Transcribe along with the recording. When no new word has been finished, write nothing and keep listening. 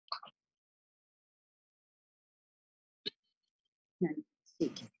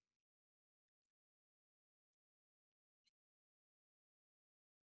Seek.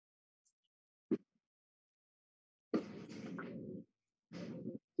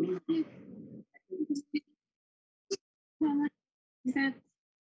 That,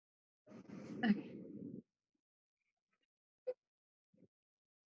 okay.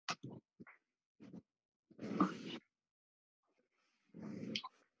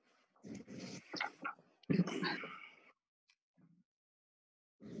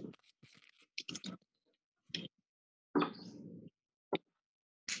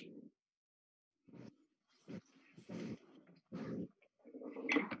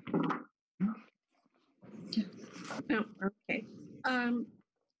 Oh, okay.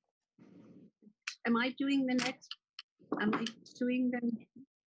 Am I doing the next? Am I doing the?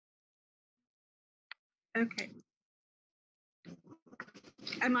 Okay.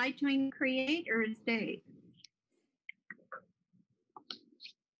 Am I doing create or is Dave?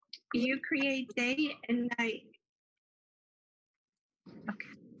 You create day and night. Okay.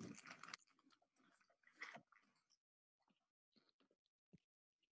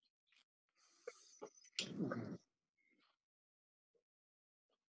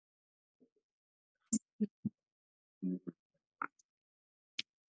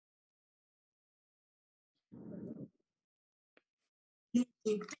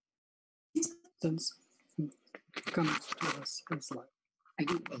 Since comes to us as light.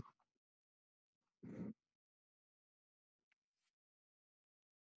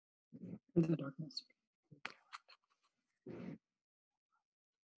 In the darkness.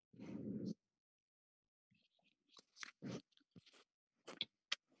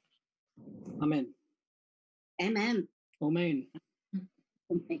 Amen. Amen. Amen.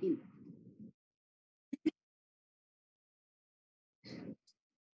 Amen.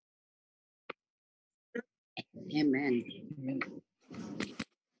 Amen. Amen.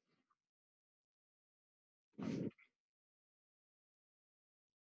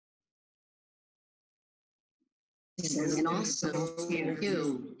 And also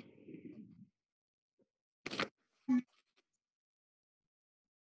you.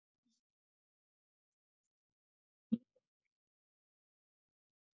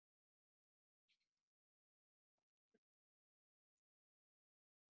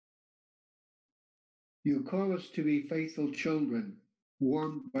 You call us to be faithful children,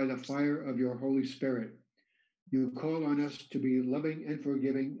 warmed by the fire of your Holy Spirit. You call on us to be loving and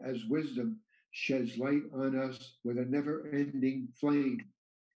forgiving as wisdom sheds light on us with a never-ending flame.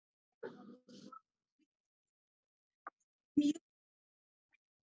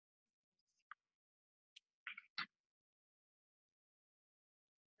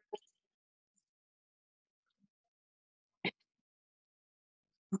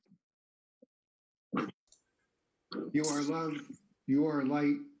 You are love, you are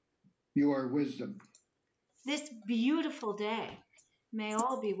light, you are wisdom. This beautiful day, may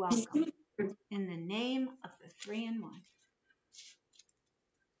all be welcome in the name of the Three in One.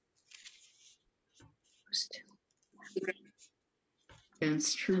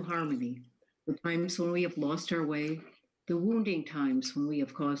 Against true harmony, the times when we have lost our way, the wounding times when we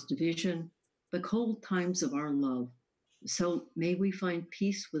have caused division, the cold times of our love. So may we find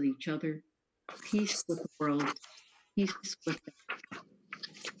peace with each other, peace with the world, peace with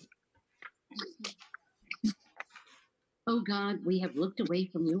Oh God, we have looked away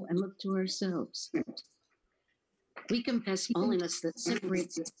from you and looked to ourselves. We confess all in us that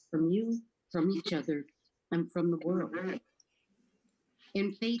separates us from you, from each other, and from the world.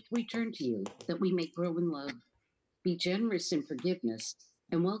 In faith, we turn to you that we may grow in love, be generous in forgiveness,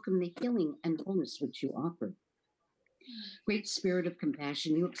 and welcome the healing and wholeness which you offer. Great Spirit of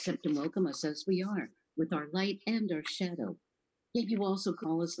compassion, you accept and welcome us as we are, with our light and our shadow. Yet you also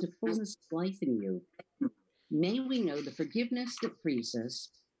call us to fullness of life in you. May we know the forgiveness that frees us,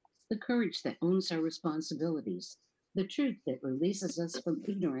 the courage that owns our responsibilities, the truth that releases us from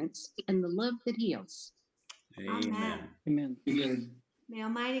ignorance, and the love that heals. Amen. Amen. Amen. May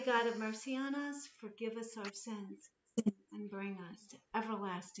Almighty God have mercy on us, forgive us our sins, and bring us to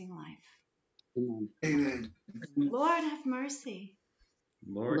everlasting life. Amen. Amen. Lord, have mercy.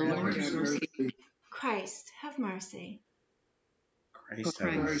 Lord, have mercy. Christ, have mercy. For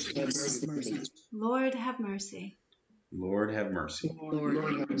Christ, Christ have mercy. Lord, have mercy. Lord have mercy.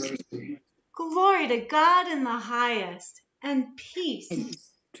 Lord have mercy. Glory to God in the highest, and peace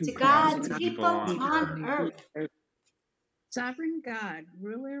to God's people on earth. Sovereign God,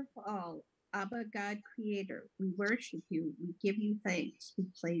 ruler of all, Abba God creator, we worship you, we give you thanks,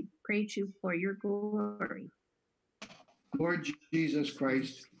 we praise you for your glory. Lord Jesus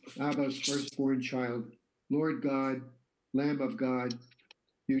Christ, Abba's firstborn child, Lord God, Lamb of God,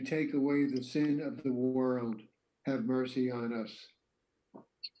 you take away the sin of the world. Have mercy on us.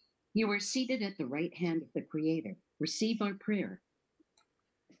 You are seated at the right hand of the Creator. Receive our prayer.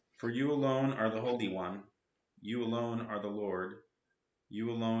 For you alone are the Holy One. You alone are the Lord.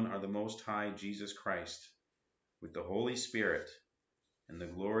 You alone are the Most High Jesus Christ, with the Holy Spirit and the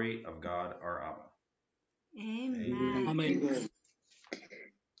glory of God our Abba. Amen. Amen.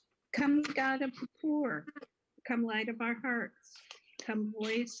 Come, God of the poor. Come, light of our hearts. Come,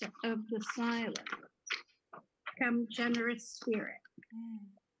 voice of the silent. Come, generous spirit.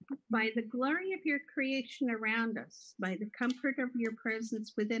 By the glory of your creation around us, by the comfort of your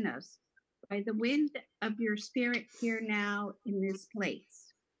presence within us, by the wind of your spirit here now in this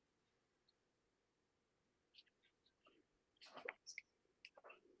place.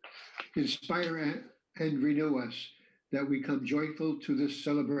 Inspire and renew us, that we come joyful to this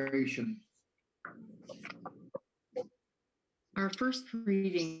celebration. Our first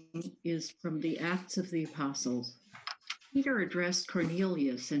reading is from the Acts of the Apostles. Peter addressed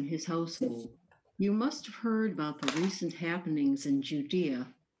Cornelius and his household. You must have heard about the recent happenings in Judea,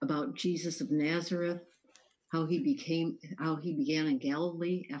 about Jesus of Nazareth, how he began in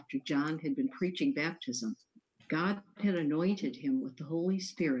Galilee after John had been preaching baptism. God had anointed him with the Holy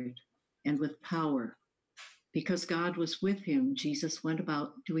Spirit and with power. Because God was with him, Jesus went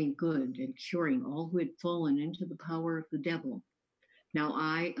about doing good and curing all who had fallen into the power of the devil. Now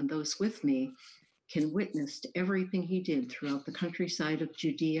I and those with me can witness to everything he did throughout the countryside of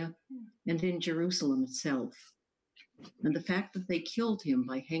Judea and in Jerusalem itself. And the fact that they killed him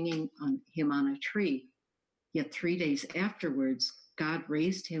by hanging him on a tree, yet 3 days afterwards, God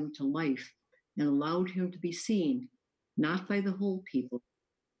raised him to life and allowed him to be seen, not by the whole people,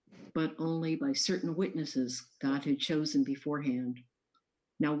 but only by certain witnesses God had chosen beforehand.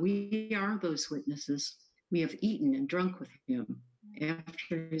 Now we are those witnesses. We have eaten and drunk with him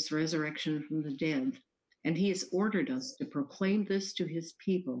after his resurrection from the dead, and he has ordered us to proclaim this to his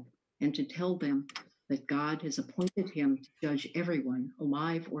people and to tell them that God has appointed him to judge everyone,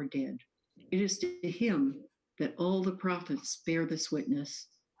 alive or dead. It is to him that all the prophets bear this witness,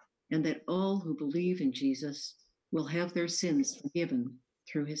 and that all who believe in Jesus will have their sins forgiven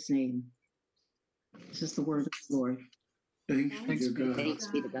through his name. This is the word of the Lord. Thanks be to God. Thanks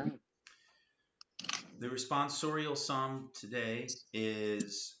be to God. The responsorial psalm today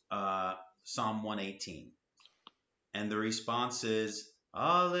is Psalm 118. And the response is,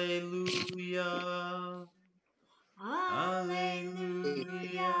 Alleluia, Alleluia.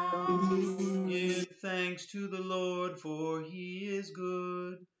 Give thanks to the Lord, for he is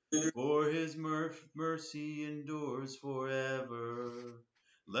good, for his mercy endures forever.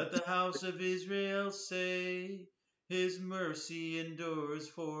 Let the house of Israel say, his mercy endures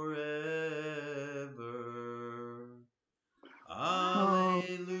forever.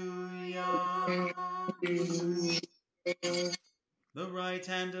 Alleluia. The right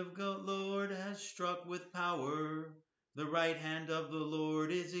hand of the Lord has struck with power. The right hand of the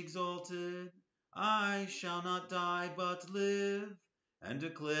Lord is exalted. I shall not die but live and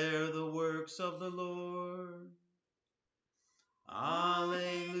declare the works of the Lord.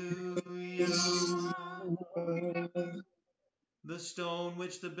 Alleluia. The stone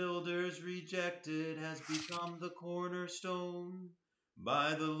which the builders rejected has become the cornerstone.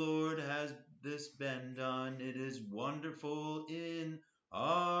 By the Lord has this been done. It is wonderful in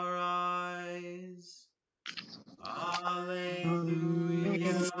our eyes. Alleluia.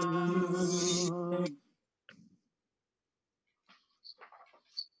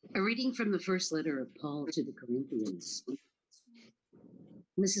 A reading from the first letter of Paul to the Corinthians.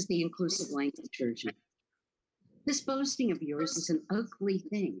 This is the inclusive language version. This boasting of yours is an ugly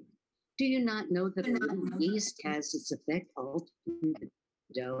thing. Do you not know that a little yeast has its effect all through the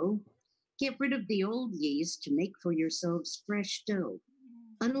dough? Get rid of the old yeast to make for yourselves fresh dough,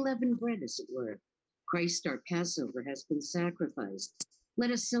 unleavened bread, as it were. Christ, our Passover, has been sacrificed.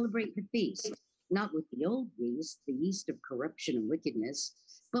 Let us celebrate the feast, not with the old yeast, the yeast of corruption and wickedness,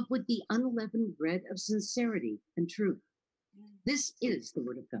 but with the unleavened bread of sincerity and truth. This is the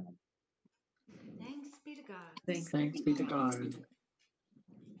word of God. Thanks be to God. Thanks be to God.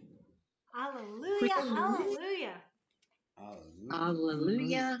 Hallelujah. Hallelujah.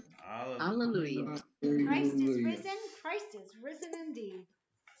 Hallelujah. Hallelujah. Christ is risen. Christ is risen indeed.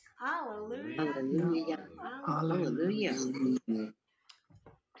 Hallelujah. Hallelujah. Hallelujah.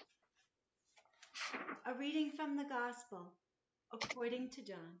 A reading from the Gospel according to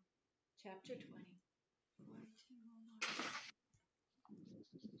John, chapter 20.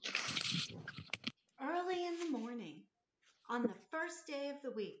 Early in the morning, on the first day of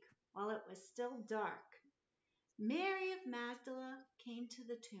the week, while it was still dark, Mary of Magdala came to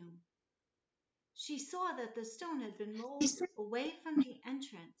the tomb. She saw that the stone had been rolled away from the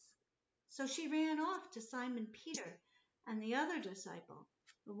entrance. So she ran off to Simon Peter and the other disciple,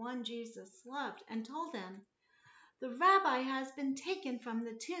 the one Jesus loved, and told them, "The rabbi has been taken from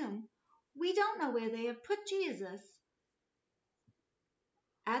the tomb. We don't know where they have put Jesus."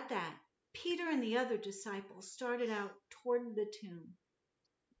 At that, Peter and the other disciple started out toward the tomb.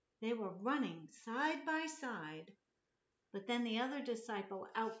 They were running side by side, but then the other disciple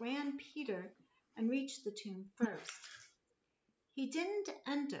outran Peter and reached the tomb first. He didn't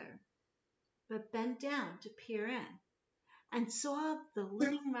enter, but bent down to peer in and saw the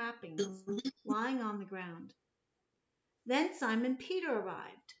linen wrappings lying on the ground. Then Simon Peter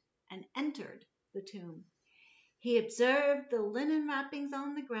arrived and entered the tomb. He observed the linen wrappings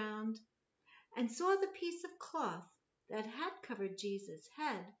on the ground and saw the piece of cloth that had covered Jesus'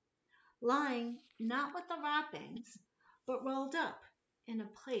 head lying not with the wrappings, but rolled up in a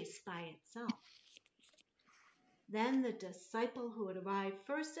place by itself. Then the disciple who had arrived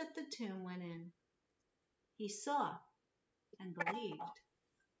first at the tomb went in. He saw and believed.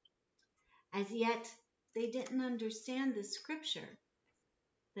 As yet, they didn't understand the scripture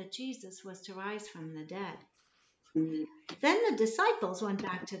that Jesus was to rise from the dead. Then the disciples went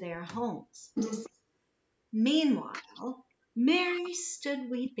back to their homes. Meanwhile, Mary stood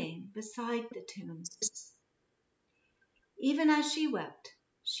weeping beside the tomb. Even as she wept,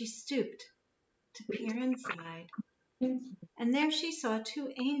 she stooped to peer inside, and there she saw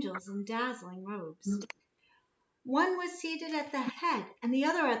two angels in dazzling robes. One was seated at the head, and the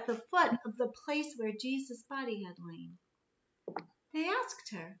other at the foot of the place where Jesus' body had lain. They asked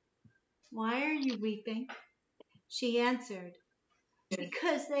her, "Why are you weeping?" She answered,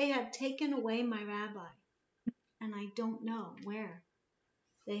 "Because they have taken away my rabbi, and I don't know where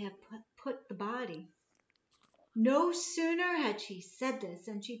they have put the body." No sooner had she said this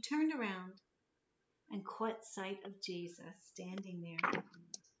than she turned around and caught sight of Jesus standing there.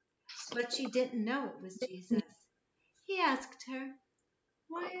 But she didn't know it was Jesus. He asked her,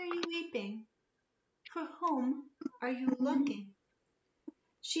 "Why are you weeping? For whom are you looking?"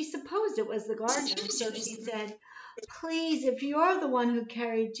 She supposed it was the gardener, so she said, "Please, if you're the one who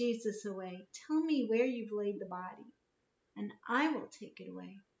carried Jesus away, tell me where you've laid the body, and I will take it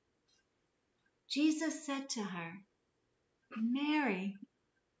away." Jesus said to her, "Mary."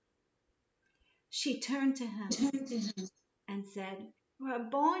 She turned to him and said,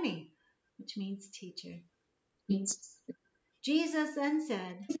 "Rabboni," which means teacher. Jesus then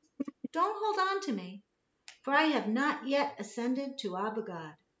said, "Don't hold on to me, for I have not yet ascended to Abba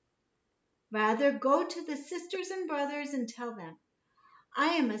God. Rather, go to the sisters and brothers and tell them,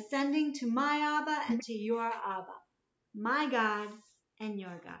 I am ascending to my Abba and to your Abba, my God and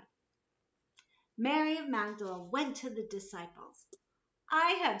your God." Mary of Magdala went to the disciples.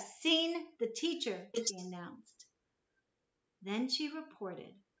 "I have seen the teacher," she announced. Then she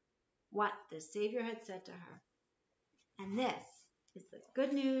reported what the Savior had said to her. And this is the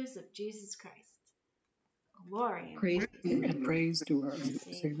good news of Jesus Christ. Glory And praise to our Savior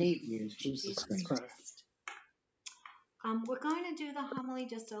Savior Jesus Jesus Christ. Christ. We're going to do the homily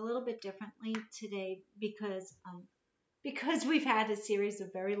just a little bit differently today because we've had a series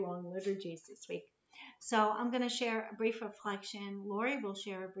of very long liturgies this week. So I'm going to share a brief reflection. Lori will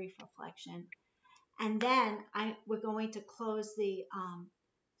share a brief reflection. And then we're going to close the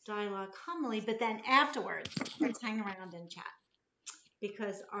dialogue homily, but then afterwards, let's hang around and chat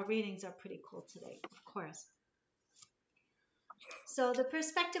because our readings are pretty cool today, of course. So the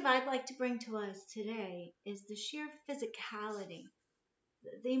perspective I'd like to bring to us today is the sheer physicality,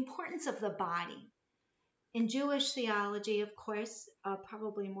 the importance of the body. In Jewish theology, of course,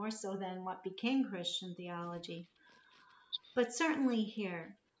 probably more so than what became Christian theology, but certainly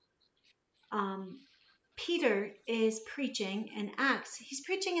here, Peter is preaching in Acts. He's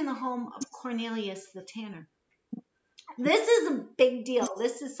preaching in the home of Cornelius the tanner. This is a big deal.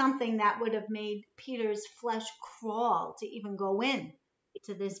 This is something that would have made Peter's flesh crawl to even go in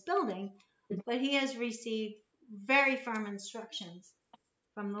to this building, but he has received very firm instructions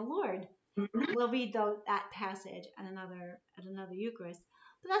from the Lord. We'll read that passage at another Eucharist.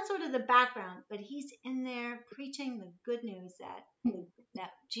 But that's sort of the background. But he's in there preaching the good news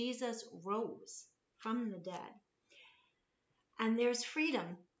that Jesus rose from the dead. And there's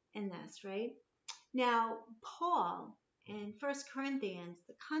freedom in this, right? Now, Paul in 1 Corinthians,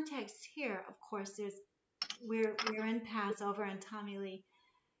 the context here, of course, we're in Passover, and Tommy Lee,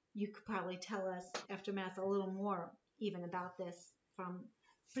 you could probably tell us after Mass a little more even about this from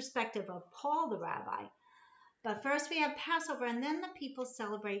perspective of Paul the rabbi. But first we have Passover, and then the people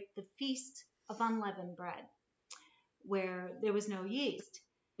celebrate the Feast of Unleavened Bread. where there was no yeast.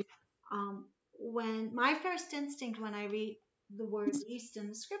 When my first instinct when I read the word yeast in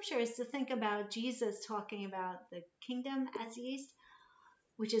the scripture is to think about Jesus talking about the kingdom as yeast,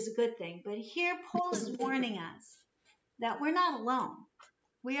 which is a good thing. But here Paul is warning us that we're not alone.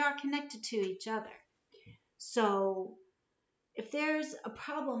 We are connected to each other. So if there's a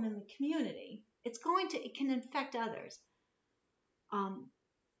problem in the community, it can infect others.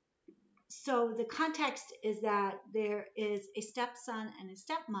 So the context is that there is a stepson and a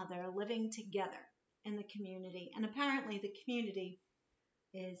stepmother living together in the community. And apparently the community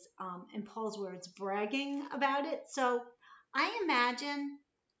is, in Paul's words, bragging about it. So I imagine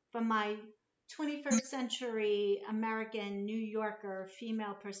from my 21st century American New Yorker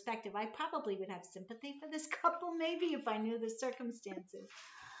female perspective, I probably would have sympathy for this couple, maybe if I knew the circumstances.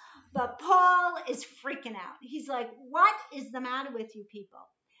 But Paul is freaking out. He's like, what is the matter with you people?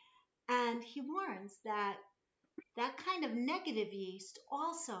 And he warns that that kind of negative yeast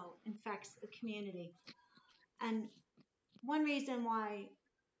also infects the community. And one reason why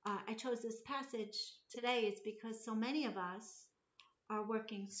I chose this passage today is because so many of us are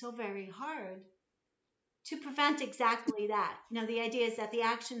working so very hard to prevent exactly that. The idea is that the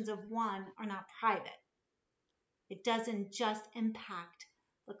actions of one are not private. It doesn't just impact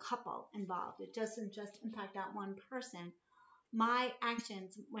the couple involved. It doesn't just impact that one person. My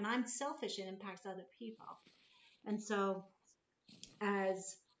actions, when I'm selfish, it impacts other people. And so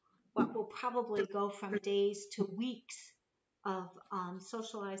as what will probably go from days to weeks of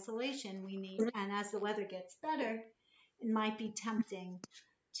social isolation, we need, and as the weather gets better, it might be tempting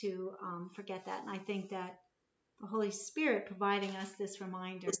to forget that. And I think that the Holy Spirit providing us this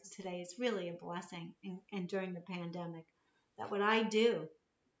reminder today is really a blessing. And during the pandemic, that what I do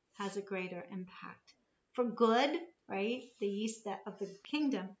has a greater impact for good, right? The yeast of the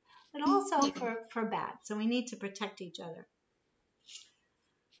kingdom, but also for bad. So we need to protect each other.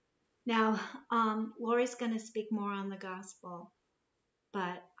 Now, Lori's going to speak more on the gospel,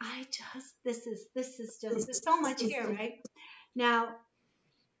 but this is just, there's so much here, right? Now,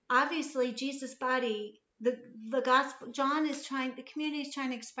 obviously, Jesus' body, the gospel, the community is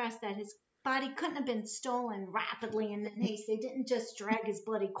trying to express that his body couldn't have been stolen rapidly in haste. They didn't just drag his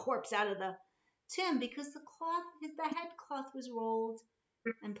bloody corpse out of the tomb because the head cloth was rolled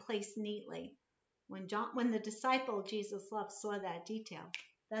and placed neatly. When the disciple Jesus loved saw that detail,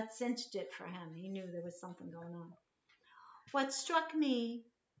 that cinched it for him. He knew there was something going on. What struck me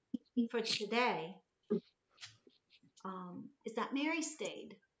for today is that Mary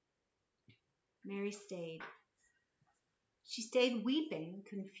stayed. Mary stayed. She stayed weeping,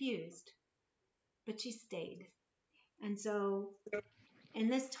 confused, but she stayed. And so in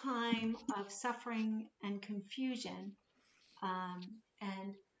this time of suffering and confusion,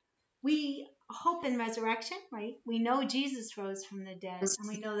 and we hope in resurrection, right? We know Jesus rose from the dead, and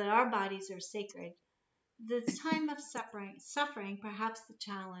we know that our bodies are sacred. The time of suffering, perhaps the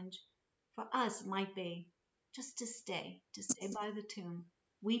challenge for us might be just to stay by the tomb.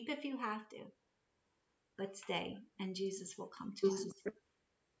 Weep if you have to, but stay, and Jesus will come to us.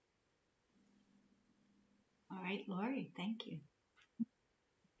 All right, Lori, thank you.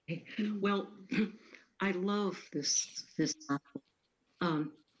 Well, I love this.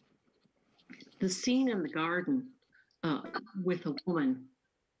 The scene in the garden with a woman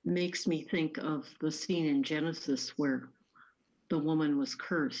makes me think of the scene in Genesis where the woman was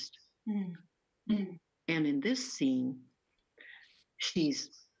cursed. And in this scene, she's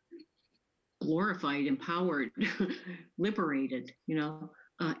glorified, empowered, liberated.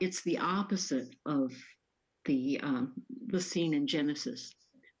 It's the opposite of the scene in Genesis.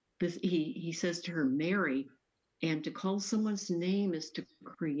 He says to her, Mary, and to call someone's name is to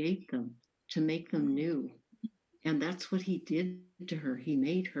create them, to make them new. And that's what he did to her. He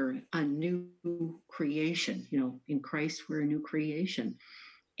made her a new creation. In Christ, we're a new creation.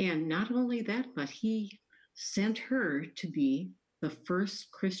 And not only that, but he sent her to be the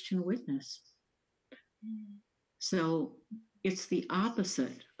first Christian witness. So it's the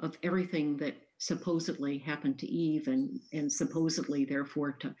opposite of everything that supposedly happened to Eve and supposedly,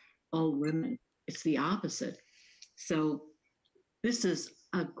 therefore, to all women. It's the opposite. So this is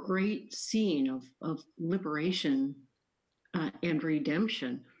a great scene of liberation and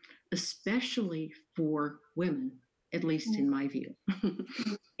redemption, especially for women, at least in my view.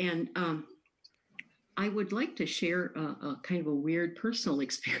 And I would like to share a kind of a weird personal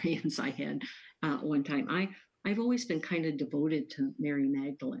experience I had one time. I've always been kind of devoted to Mary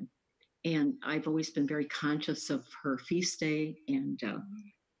Magdalene, and I've always been very conscious of her feast day and,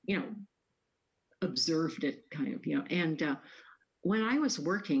 observed it kind of, and when I was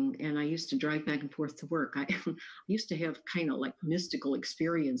working and I used to drive back and forth to work, I used to have kind of like mystical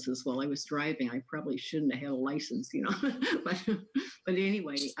experiences while I was driving. I probably shouldn't have had a license, but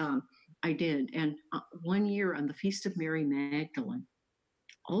anyway, I did. And one year on the Feast of Mary Magdalene,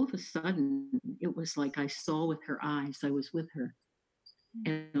 all of a sudden, it was like I saw with her eyes. I was with her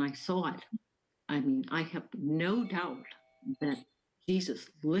and I saw it. I mean, I have no doubt that Jesus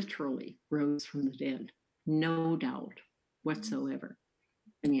literally rose from the dead. No doubt whatsoever.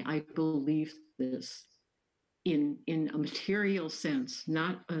 I mean, I believe this in a material sense,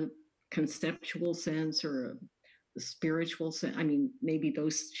 not a conceptual sense or a spiritual sense. I mean, maybe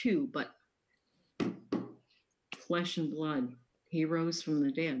those two, but flesh and blood. He rose from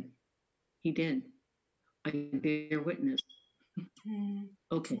the dead. He did. I bear witness.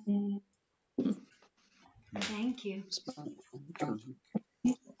 Okay. Thank you.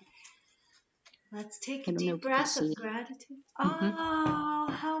 Let's take a deep breath of gratitude. Oh,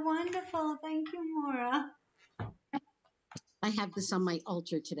 how wonderful. Thank you, Maura. I have this on my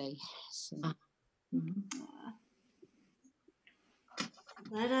altar today. So.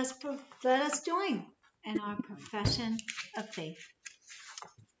 Let us join in our profession of faith.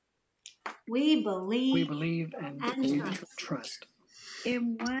 We believe and trust.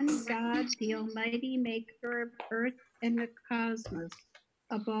 In one God, the Almighty Maker of earth and the cosmos,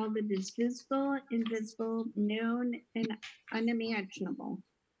 of all that is visible, invisible, known, and unimaginable.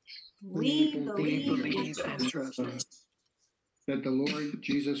 We believe and trust. That the Lord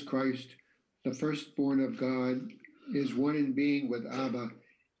Jesus Christ, the firstborn of God, is one in being with Abba,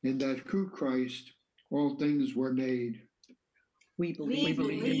 and that through Christ all things were made. We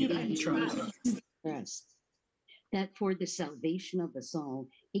believe and trust. That for the salvation of us all,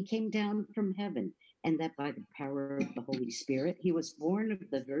 he came down from heaven, and that by the power of the Holy Spirit, he was born of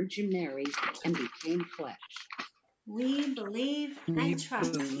the Virgin Mary and became flesh. We believe and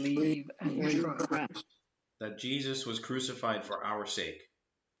trust. That Jesus was crucified for our sake,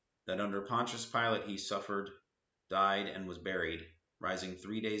 that under Pontius Pilate he suffered, died, and was buried, rising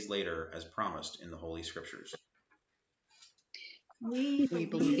 3 days later as promised in the Holy Scriptures. We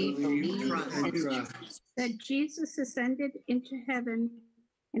believe and trust. That Jesus ascended into heaven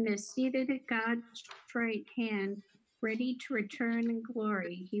and is seated at God's right hand, ready to return in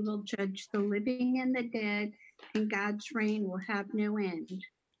glory. He will judge the living and the dead, and God's reign will have no end.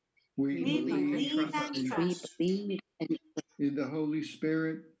 We believe and trust. We believe in the Holy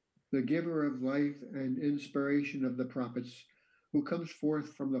Spirit, the giver of life and inspiration of the prophets, who comes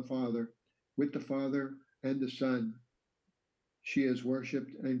forth from the Father, with the Father and the Son. She is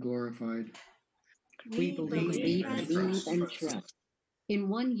worshipped and glorified. We believe and trust. In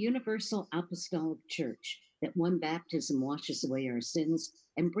one universal apostolic church, that one baptism washes away our sins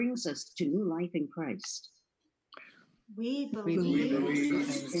and brings us to new life in Christ. We believe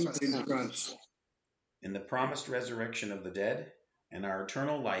and trust. In the promised resurrection of the dead and our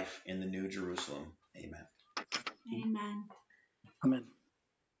eternal life in the New Jerusalem. Amen. Amen. Amen.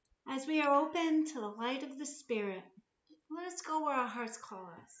 As we are open to the light of the Spirit, let us go where our hearts call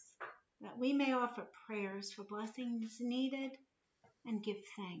us, that we may offer prayers for blessings needed and give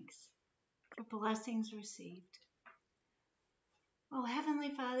thanks for blessings received. Oh, Heavenly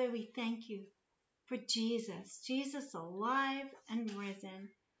Father, we thank you for Jesus alive and risen.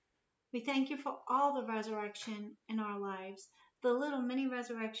 We thank you for all the resurrection in our lives, the little mini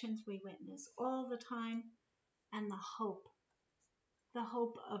resurrections we witness all the time, and the hope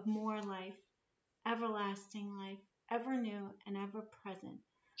of more life, everlasting life, ever new and ever present.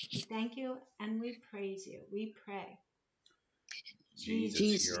 We thank you and we praise you. We pray.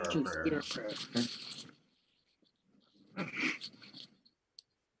 Jesus, hear our prayers.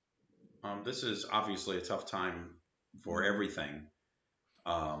 This is obviously a tough time for everything.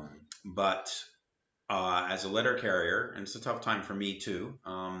 But as a letter carrier, and it's a tough time for me too.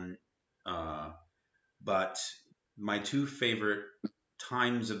 But my two favorite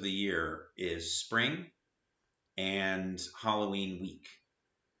times of the year is spring and Halloween week.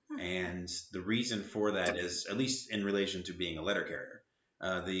 And the reason for that is, at least in relation to being a letter carrier,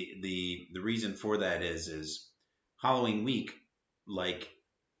 the reason for that is Halloween week, like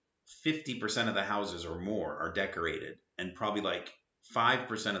 50% of the houses or more are decorated, and probably like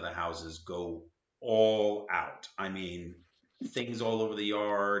 5% of the houses go all out. I mean, things all over the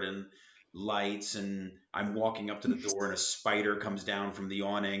yard and lights, and I'm walking up to the door and a spider comes down from the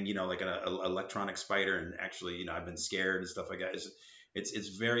awning, like an electronic spider, and actually, I've been scared and stuff like that.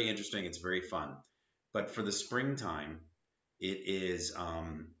 It's very interesting. It's very fun. But for the springtime, it is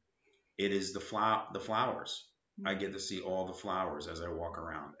the flowers. I get to see all the flowers as I walk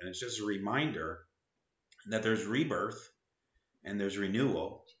around, and it's just a reminder that there's rebirth, and there's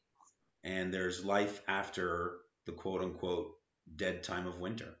renewal, and there's life after the quote unquote dead time of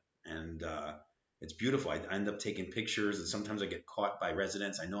winter. And it's beautiful. I end up taking pictures, and sometimes I get caught by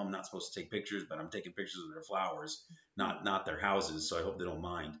residents. I know I'm not supposed to take pictures, but I'm taking pictures of their flowers, not their houses. So I hope they don't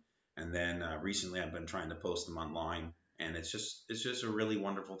mind. And then recently, I've been trying to post them online, and it's just a really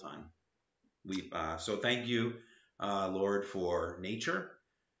wonderful time. So thank you, Lord, for nature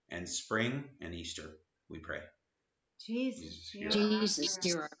and spring and Easter. We pray. Jesus, Jesus,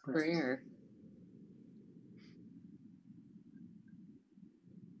 hear our prayer.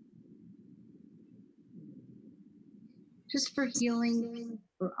 Just for healing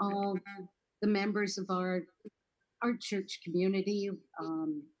for all the members of our church community,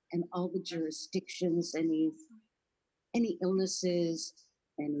 and all the jurisdictions, any illnesses,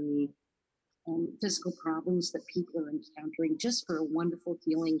 any physical problems that people are encountering, just for a wonderful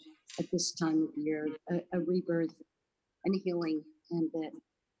healing at this time of year, a rebirth and healing, and that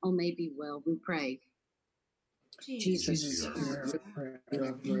all may be well. We pray. Jesus, hear our prayer. Hear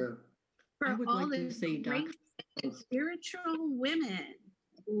our prayer. I For would all like the to say, Doc, great spiritual women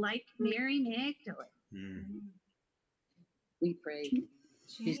like Mary Magdalene. We pray.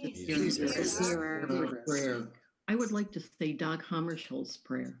 Jesus, hear our Prayer. I would like to say Doc Hammarskjöld's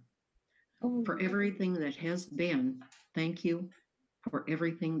prayer. Oh, For everything that has been, thank you. For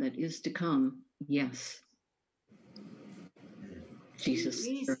everything that is to come, yes. Jesus.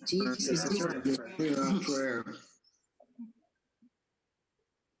 Jesus, hear our prayer. Hear our prayer.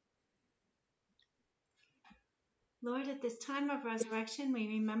 Lord, at this time of resurrection, we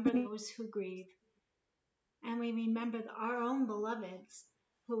remember those who grieve. And we remember our own beloveds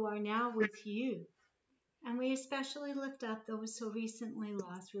who are now with you. And we especially lift up those so recently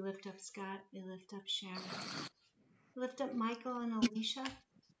lost. We lift up Scott. We lift up Sharon. We lift up Michael and Alicia.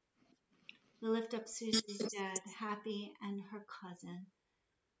 We lift up Susie's dad, Happy, and her cousin.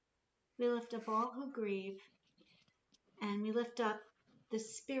 We lift up all who grieve. And we lift up the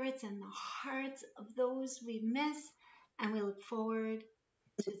spirits and the hearts of those we miss. And we look forward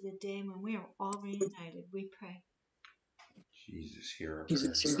to the day when we are all reunited. We pray. Jesus, hear our prayer.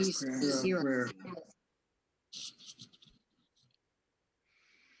 Jesus, hear our prayer.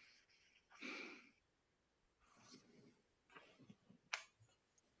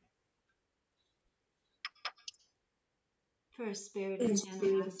 For a spirit of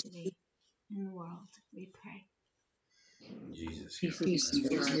generosity in the world, we pray. Jesus, hear our prayer.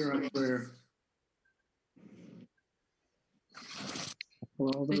 Jesus, hear our prayer. For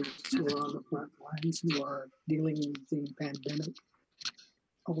all those who are on the front lines, who are dealing with the pandemic,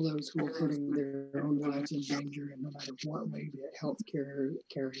 all those who are putting their own lives in danger, and no matter what way, be it healthcare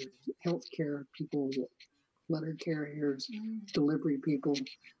carriers, healthcare people, letter carriers, delivery people,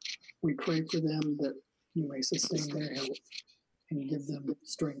 we pray for them that you may sustain their health and give them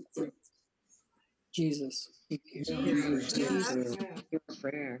strength. Jesus, hear our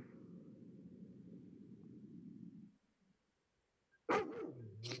prayer.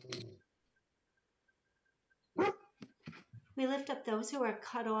 We lift up those who are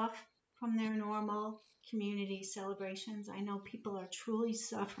cut off from their normal community celebrations. I know people are truly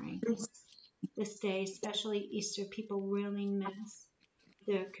suffering this day, especially Easter. People really miss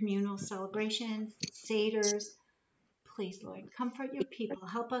their communal celebrations, seders. Please, Lord, comfort your people.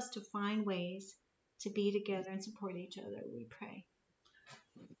 Help us to find ways to be together and support each other, we pray.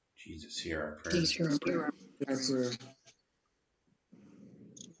 Jesus, hear our prayer. Jesus, hear our prayer. Our prayer.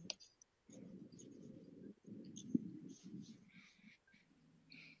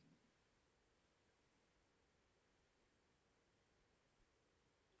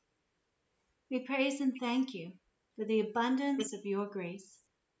 We praise and thank you for the abundance of your grace,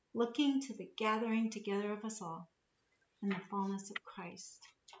 looking to the gathering together of us all in the fullness of Christ.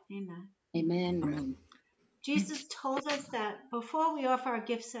 Amen. Amen. Jesus told us that before we offer our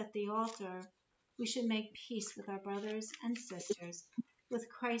gifts at the altar, we should make peace with our brothers and sisters, with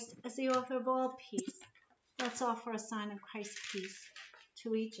Christ as the author of all peace. Let's offer a sign of Christ's peace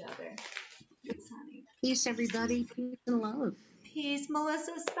to each other. Yes, honey. Peace, everybody. Peace and love. Peace,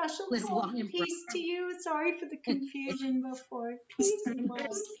 Melissa. Special Live call. long and Peace to you. Sorry for the confusion before. Peace and love.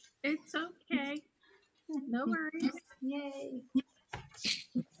 It's okay. No worries. Yay.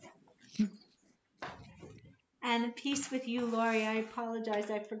 And peace with you, Lori. I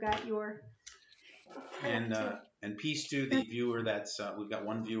apologize. I forgot your. And peace to the viewer that's we've got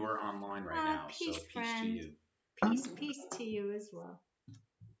one viewer online right now. Peace, so friend. Peace to you. Peace to you as well.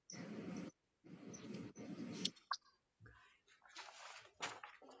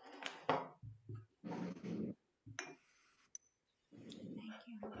 Thank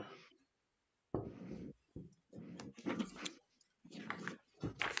you.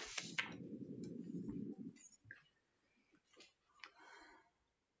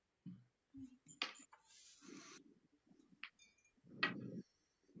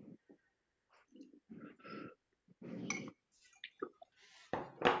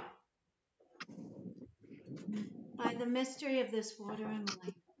 the mystery of this water and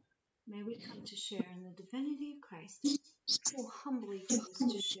wine, may we come to share in the divinity of Christ, who humbly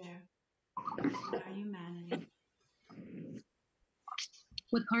chose to share in our humanity.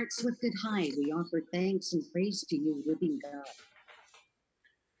 With hearts lifted high, we offer thanks and praise to you, living God.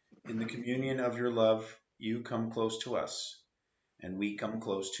 In the communion of your love, you come close to us, and we come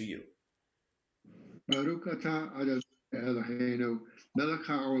close to you. Baruch atah Adonai Eloheinu, melech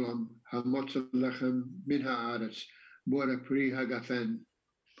haolam, hamotza lechem min haaretz, bora pri hagafen.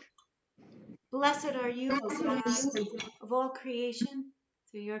 Blessed are you, O God, of all creation.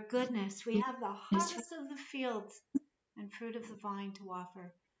 Through your goodness, we have the harvest of the fields and fruit of the vine to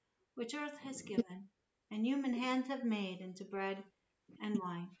offer, which earth has given, and human hands have made into bread and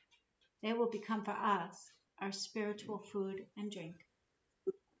wine. They will become for us our spiritual food and drink.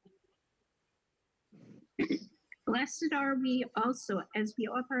 Blessed are we also as we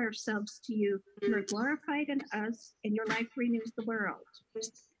offer ourselves to you. You are glorified in us, and your life renews the world.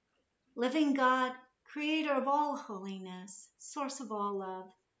 Living God, creator of all holiness, source of all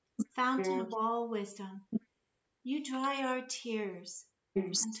love, fountain of all wisdom, you dry our tears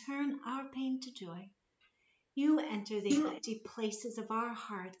and turn our pain to joy. You enter the empty places of our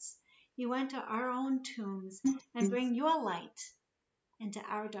hearts. You enter our own tombs and bring your light into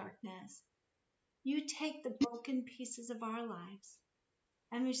our darkness. You take the broken pieces of our lives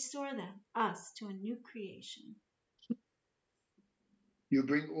and restore us to a new creation. You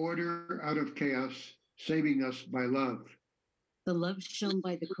bring order out of chaos, saving us by love. The love shown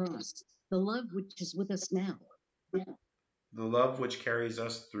by the cross, the love which is with us now. The love which carries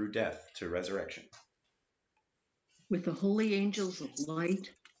us through death to resurrection. With the holy angels of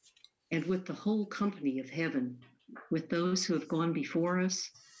light, and with the whole company of heaven, with those who have gone before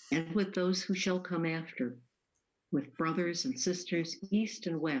us, and with those who shall come after, with brothers and sisters east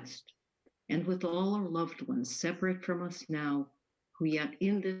and west, and with all our loved ones separate from us now, who yet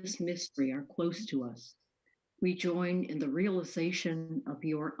in this mystery are close to us, we join in the realization of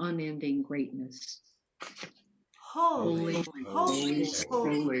your unending greatness. Holy, holy,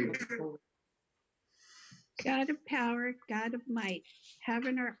 holy. God of power, God of might,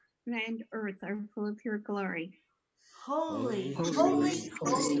 heaven and earth are full of your glory. Holy, Holy,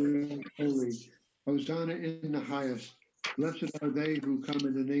 holy, holy. Hosanna in the highest. Blessed are they who come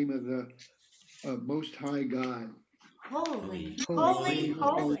in the name of the Most High God. holy, holy,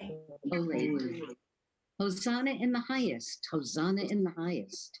 holy. Holy. Hosanna in the highest. Hosanna in the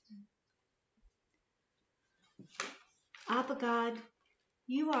highest. Abba God,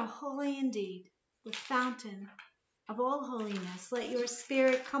 you are holy indeed, the fountain of all holiness. Let your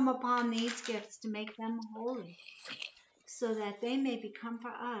spirit come upon these gifts to make them holy, so that they may become for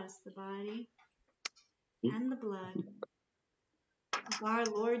us the body and the blood of our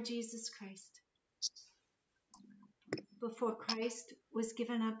Lord Jesus Christ. Before Christ was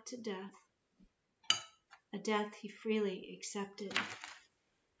given up to death, a death he freely accepted,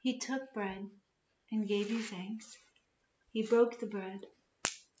 he took bread and gave you thanks. He broke the bread,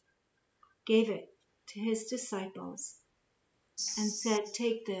 gave it to his disciples, and said,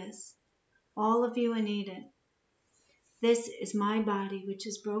 "Take this, all of you, and eat it. This is my body, which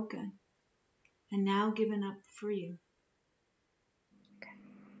is broken and now given up for you."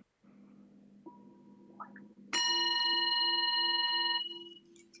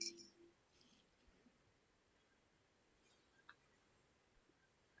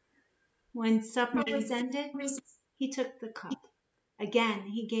 When supper was ended, he took the cup. Again,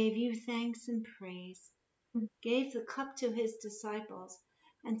 he gave you thanks and praise, gave the cup to his disciples,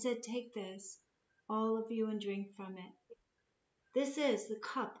 and said, "Take this, all of you, and drink from it. This is the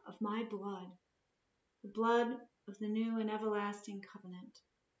cup of my blood, the blood of the new and everlasting covenant.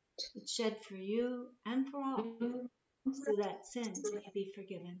 It's shed for you and for all, so that sins may be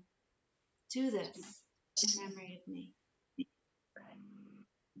forgiven. Do this in memory of me."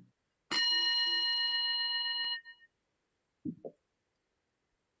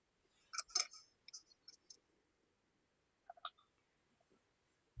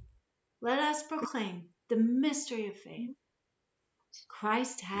 Let us proclaim the mystery of faith.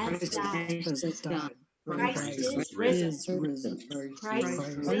 Christ has died. died. Christ is risen. Christ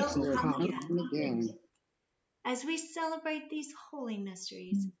will come again. As we celebrate these holy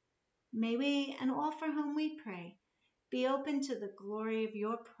mysteries, may we and all for whom we pray be open to the glory of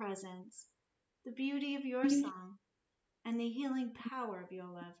your presence, the beauty of your song, and the healing power of your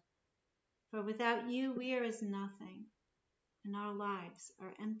love. For without you, we are as nothing, and our lives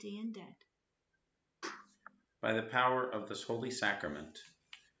are empty and dead. By the power of this holy sacrament,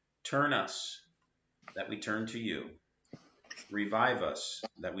 turn us that we turn to you. Revive us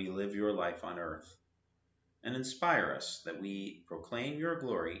that we live your life on earth. and inspire us that we proclaim your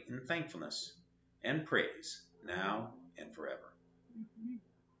glory in thankfulness and praise now and forever.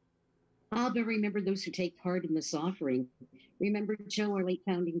 Abba, remember those who take part in this offering. Remember Joe, our late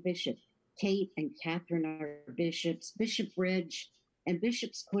founding bishop, Kate and Catherine, our bishops, Bishop Reg, and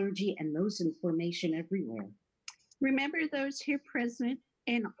bishops, clergy, and those in formation everywhere. Remember those here present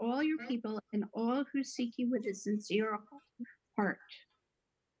and all your people and all who seek you with a sincere heart.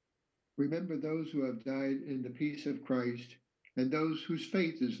 Remember those who have died in the peace of Christ and those whose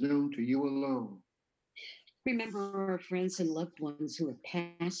faith is known to you alone. Remember our friends and loved ones who have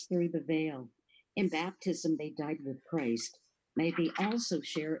passed through the veil. In baptism, they died with Christ. May they also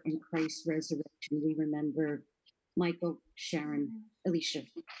share in Christ's resurrection. We remember Michael, Sharon, Alicia.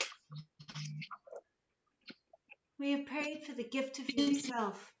 We have prayed for the gift of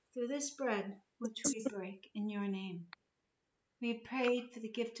yourself through this bread which we break in your name. We have prayed for the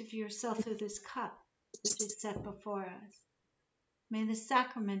gift of yourself through this cup which is set before us. May the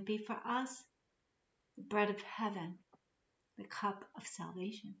sacrament be for us the bread of heaven, the cup of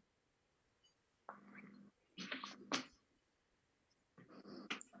salvation.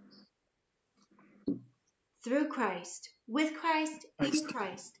 Through Christ, with Christ, in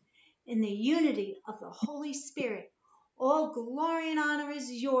Christ, in the unity of the Holy Spirit, all glory and honor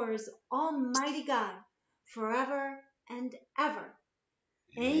is yours, Almighty God, forever and ever.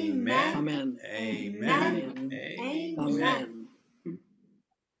 Amen. Amen. Amen. Amen. Amen.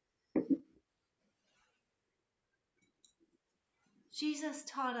 Jesus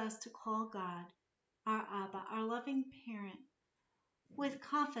taught us to call God our Abba, our loving parent. With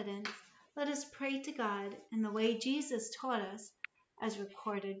confidence, let us pray to God in the way Jesus taught us, as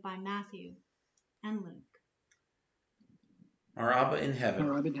recorded by Matthew and Luke. Our Abba in heaven,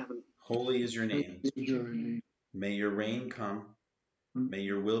 Our Abba in heaven, holy is your name. Journey. May your reign come. May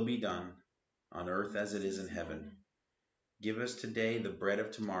your will be done, on earth as it is in heaven. Give us today the bread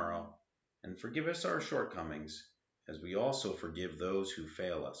of tomorrow, and forgive us our shortcomings, as we also forgive those who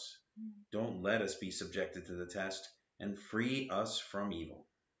fail us. Don't let us be subjected to the test, and free us from evil.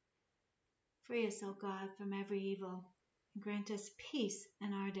 Free us, O God, from every evil, and grant us peace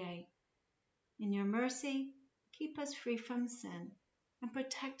in our day. In your mercy, keep us free from sin, and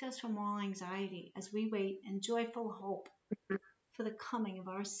protect us from all anxiety as we wait in joyful hope for the coming of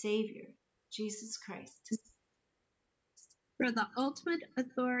our Savior, Jesus Christ. For the ultimate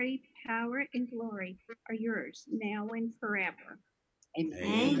authority, power, and glory are yours now and forever.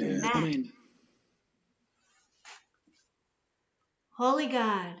 Amen. Amen. Holy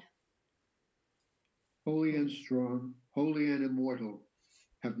God, Holy and strong, holy and immortal,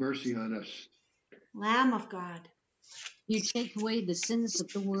 have mercy on us. Lamb of God, You take away the sins of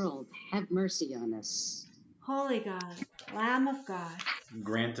the world. Have mercy on us. Holy God, Lamb of God,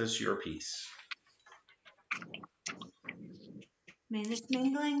 Grant us your peace. may this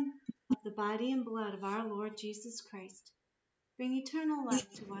mingling of the body and blood of our Lord Jesus Christ bring eternal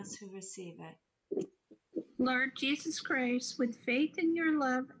life to us who receive it. Lord Jesus Christ, with faith in your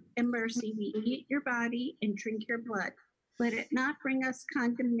love and mercy, we eat your body and drink your blood. Let it not bring us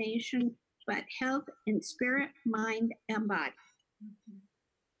condemnation, but health in spirit, mind, and body.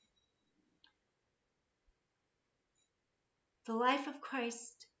 The life of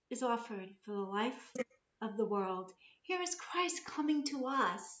Christ is offered for the life of the world. Here is Christ coming to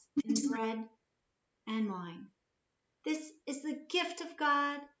us in bread and wine. This is the gift of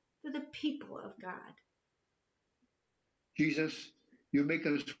God for the people of God. Jesus, you make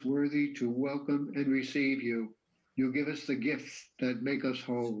us worthy to welcome and receive you. You give us the gifts that make us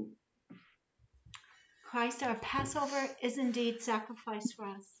whole. Christ, our Passover, is indeed sacrificed for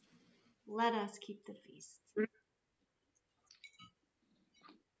us. Let us keep the feast.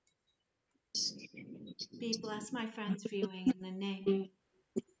 Be blessed, my friends, viewing in the name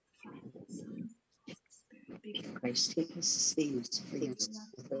of the Father, Son, and Spirit. Be blessed. Christ, take us saves, bring us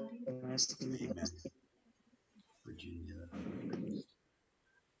to the everlasting life. Amen. Virginia.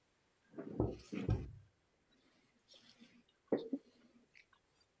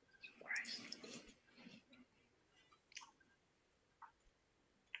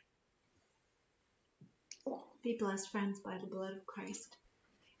 Be blessed, friends, by the blood of Christ.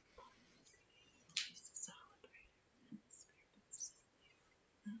 Jesus,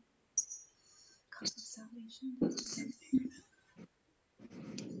 the cup of salvation.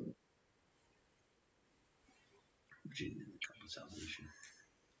 Virginia, the cup of salvation.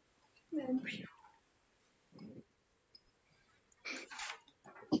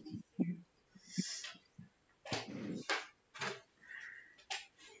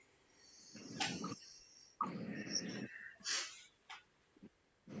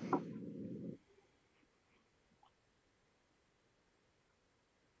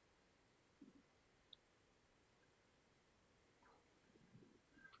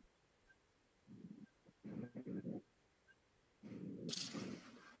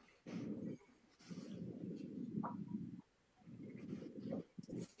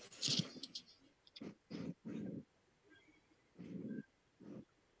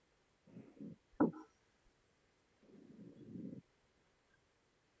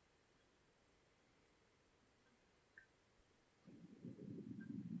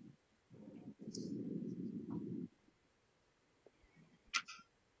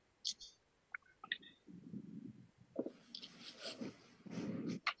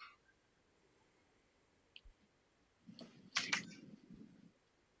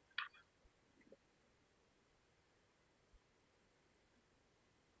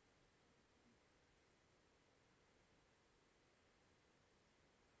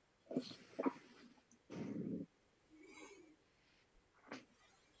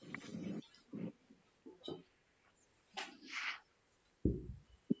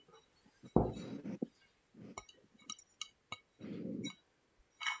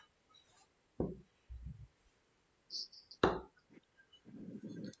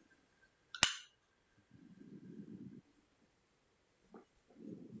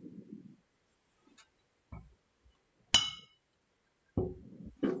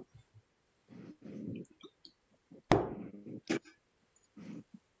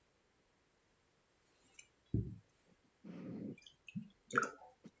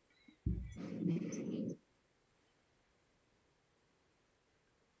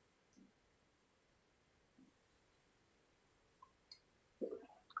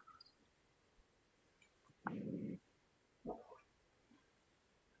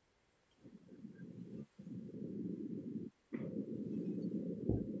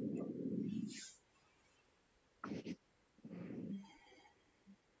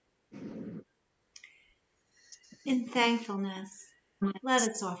 In thankfulness, let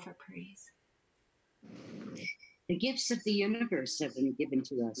us offer praise. The gifts of the universe have been given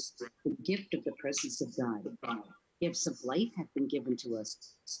to us. The gift of the presence of God. Gifts of life have been given to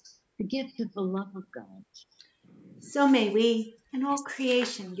us. The gift of the love of God. So may we, in all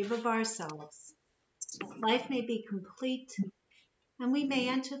creation, give of ourselves, that life may be complete, and we may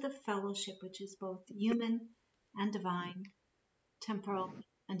enter the fellowship which is both human and divine, temporal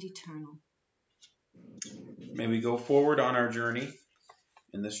and eternal. May we go forward on our journey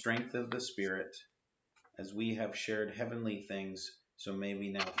in the strength of the Spirit. As we have shared heavenly things, so may we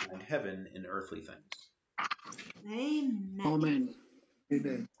now find heaven in earthly things. Amen. Amen.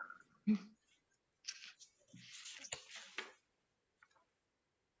 Amen.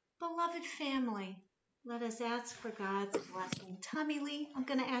 Beloved family, let us ask for God's blessing. Tommy Lee, I'm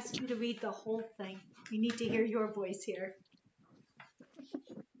going to ask you to read the whole thing. We need to hear your voice here.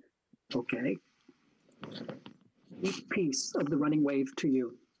 Okay. Deep peace of the running wave to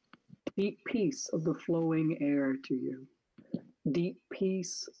you. Deep peace of the flowing air to you. Deep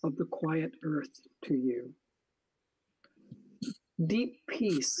peace of the quiet earth to you. Deep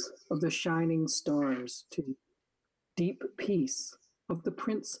peace of the shining stars to you. Deep peace of the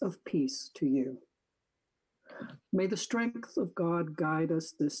Prince of Peace to you. May the strength of God guide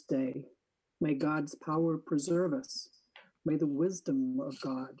us this day. May God's power preserve us. May the wisdom of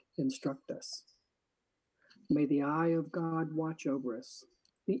God instruct us. May the eye of God watch over us.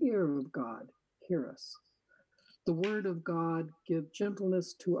 The ear of God hear us. The word of God give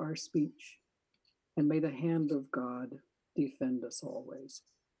gentleness to our speech. And may the hand of God defend us always.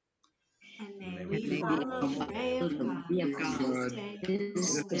 And may we follow the way of God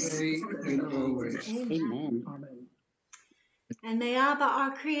This day and always. Amen. Amen. And may Abba,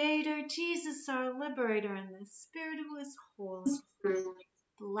 our Creator, Jesus, our Liberator, and the Spirit who is holy,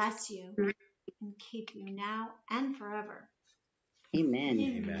 bless you and keep you now and forever. Amen.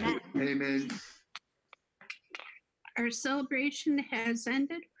 Amen. Amen. Our celebration has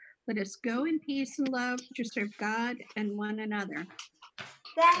ended. Let us go in peace and love to serve God and one another.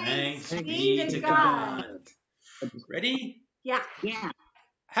 Thanks be to God. Ready? Yeah. Yeah.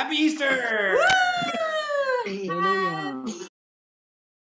 Happy Easter! Woo! Hallelujah.